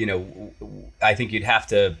 I think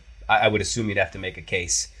I would assume you'd have to make a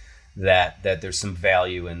case that there's some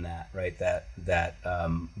value in that, right? That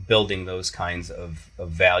building those kinds of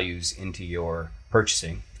values into your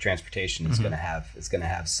purchasing transportation is going to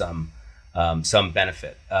have some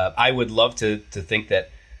benefit. I would love to think that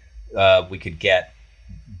we could get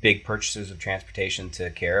big purchasers of transportation to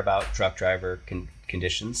care about truck driver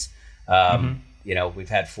conditions. We've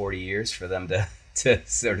had 40 years for them to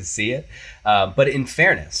sort of see it. But in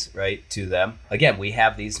fairness, right, to them, again, we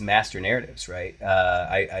have these master narratives, right?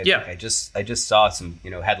 I just saw some,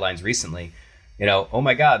 headlines recently, oh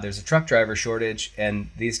my God, there's a truck driver shortage and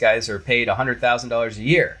these guys are paid $100,000 a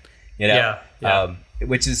year,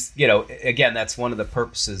 which is, again, that's one of the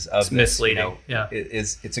purposes of it's misleading.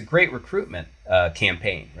 It's a great recruitment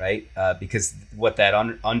campaign, right? Because what that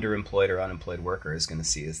underemployed or unemployed worker is going to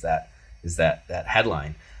see is that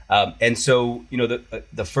headline. And so,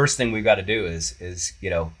 the first thing we've got to do is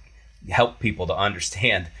help people to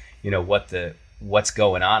understand, what's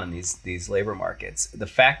going on in these labor markets. The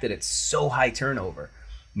fact that it's so high turnover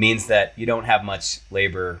means that you don't have much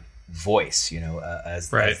labor voice, as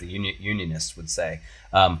the unionists would say.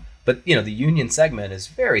 But the union segment is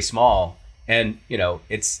very small, and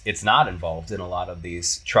it's not involved in a lot of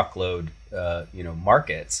these truckload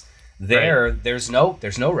markets. There's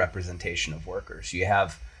no representation of workers. You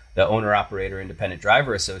have the owner-operator independent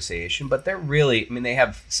driver association, but they're really, they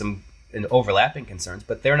have some overlapping concerns,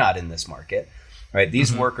 but they're not in this market, right?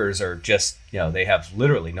 These workers are just, they have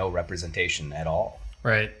literally no representation at all.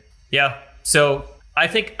 Right. Yeah. So I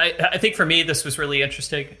think for me, this was really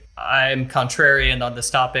interesting. I'm contrarian on this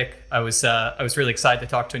topic. I was really excited to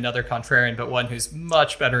talk to another contrarian, but one who's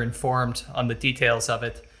much better informed on the details of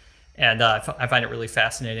it. And I find it really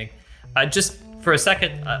fascinating. Just for a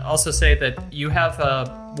second, also say that you have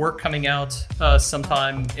work coming out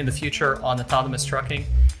sometime in the future on autonomous trucking.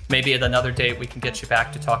 Maybe at another date we can get you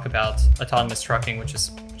back to talk about autonomous trucking, which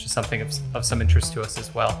is something of some interest to us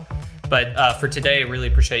as well. But for today, I really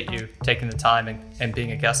appreciate you taking the time and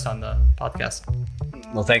being a guest on the podcast.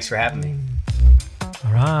 Well, thanks for having me.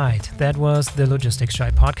 All right, that was the Logistics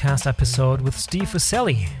Tribe podcast episode with Steve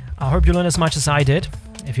Viscelli. I hope you learned as much as I did.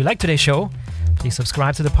 If you like today's show, please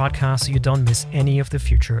subscribe to the podcast so you don't miss any of the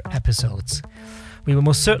future episodes. We will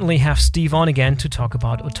most certainly have Steve on again to talk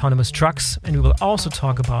about autonomous trucks, and we will also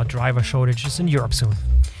talk about driver shortages in Europe soon.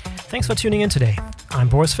 Thanks for tuning in today. I'm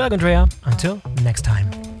Boris Felgendreher. Until next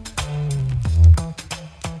time.